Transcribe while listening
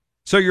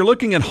So you're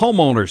looking at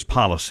homeowners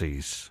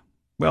policies.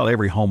 Well,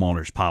 every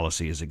homeowner's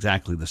policy is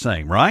exactly the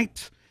same,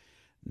 right?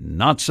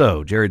 Not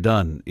so. Jared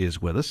Dunn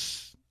is with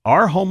us.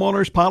 Are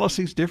homeowners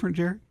policies different,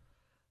 Jared?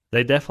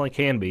 They definitely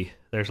can be.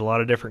 There's a lot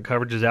of different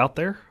coverages out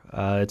there.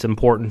 It's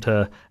important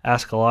to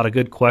ask a lot of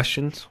good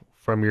questions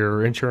from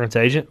your insurance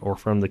agent or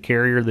from the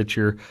carrier that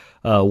you're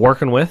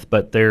working with,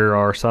 but there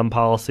are some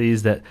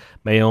policies that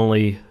may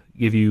only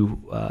give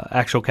you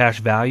actual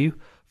cash value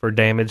for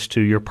damage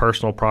to your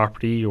personal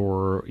property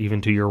or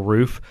even to your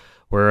roof,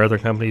 where other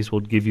companies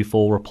will give you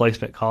full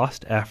replacement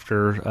cost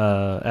after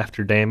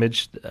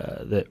damage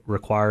that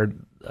required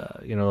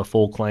a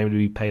full claim to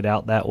be paid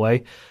out that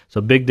way.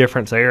 So big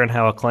difference there in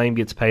how a claim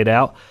gets paid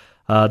out.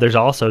 There's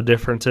also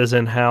differences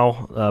in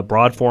how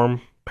broad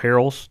form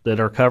perils that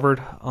are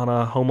covered on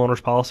a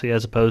homeowner's policy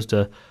as opposed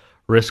to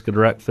risk of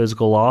direct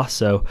physical loss.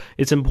 So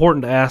it's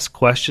important to ask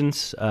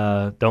questions.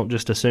 Don't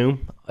just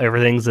assume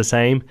everything's the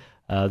same.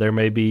 There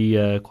may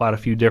be quite a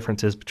few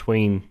differences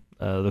between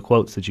the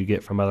quotes that you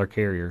get from other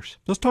carriers.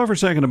 Let's talk for a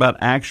second about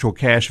actual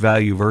cash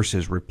value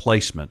versus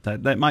replacement.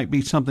 That might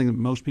be something that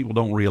most people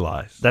don't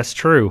realize. That's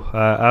true.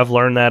 I've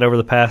learned that over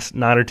the past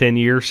 9 or 10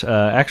 years.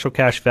 Actual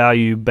cash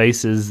value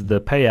bases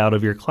the payout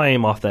of your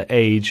claim off the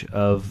age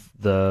of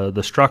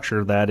the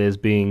structure that is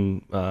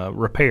being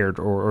repaired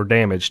or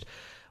damaged,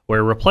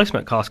 where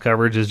replacement cost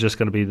coverage is just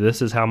going to be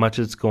this is how much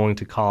it's going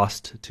to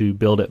cost to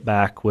build it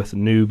back with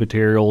new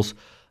materials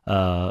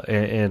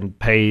and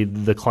pay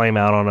the claim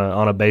out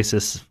on a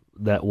basis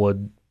that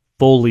would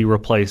fully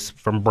replace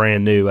from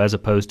brand new as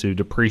opposed to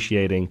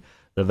depreciating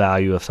the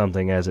value of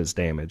something as it's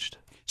damaged.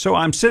 So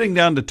I'm sitting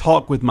down to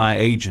talk with my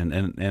agent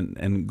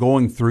and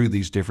going through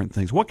these different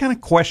things. What kind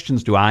of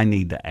questions do I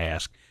need to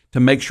ask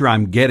to make sure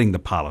I'm getting the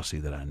policy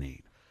that I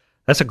need?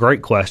 That's a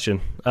great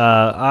question.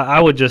 I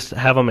would just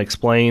have them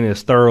explain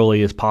as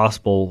thoroughly as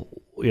possible,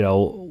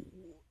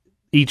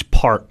 each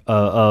part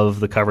of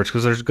the coverage,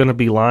 because there's going to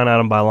be line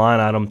item by line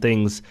item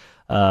things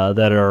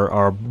that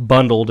are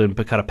bundled and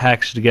kind of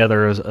packaged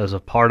together as a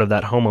part of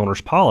that homeowner's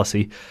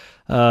policy.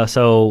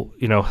 So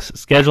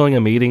scheduling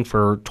a meeting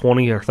for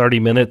 20 or 30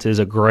 minutes is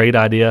a great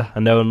idea. I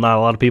know not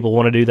a lot of people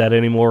want to do that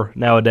anymore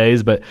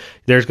nowadays, but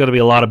there's going to be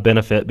a lot of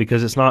benefit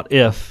because it's not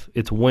if,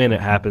 it's when it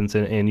happens.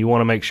 And you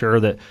want to make sure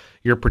that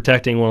you're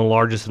protecting one of the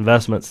largest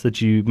investments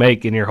that you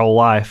make in your whole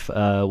life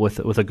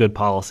with a good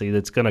policy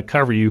that's going to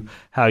cover you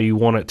how you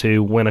want it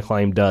to when a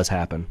claim does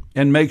happen.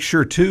 And make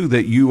sure, too,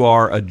 that you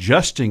are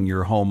adjusting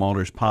your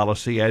homeowner's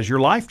policy as your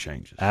life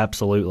changes.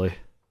 Absolutely.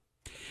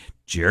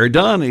 Jared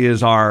Dunn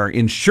is our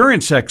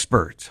insurance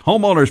expert.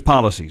 Homeowners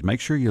policies.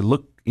 Make sure you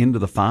look into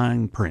the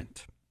fine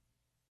print.